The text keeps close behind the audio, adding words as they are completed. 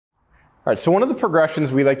All right, so one of the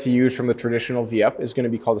progressions we like to use from the traditional V-up is going to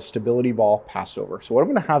be called a stability ball passover. So what I'm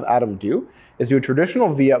going to have Adam do is do a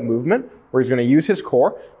traditional V-up movement where he's going to use his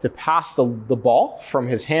core to pass the ball from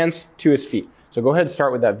his hands to his feet. So go ahead and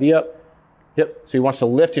start with that V-up. Yep, so he wants to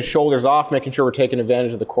lift his shoulders off, making sure we're taking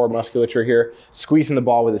advantage of the core musculature here, squeezing the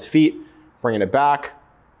ball with his feet, bringing it back,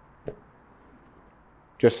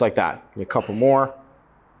 just like that. A couple more.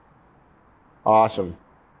 Awesome.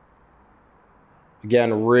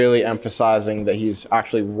 Again, really emphasizing that he's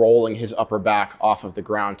actually rolling his upper back off of the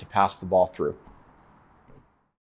ground to pass the ball through.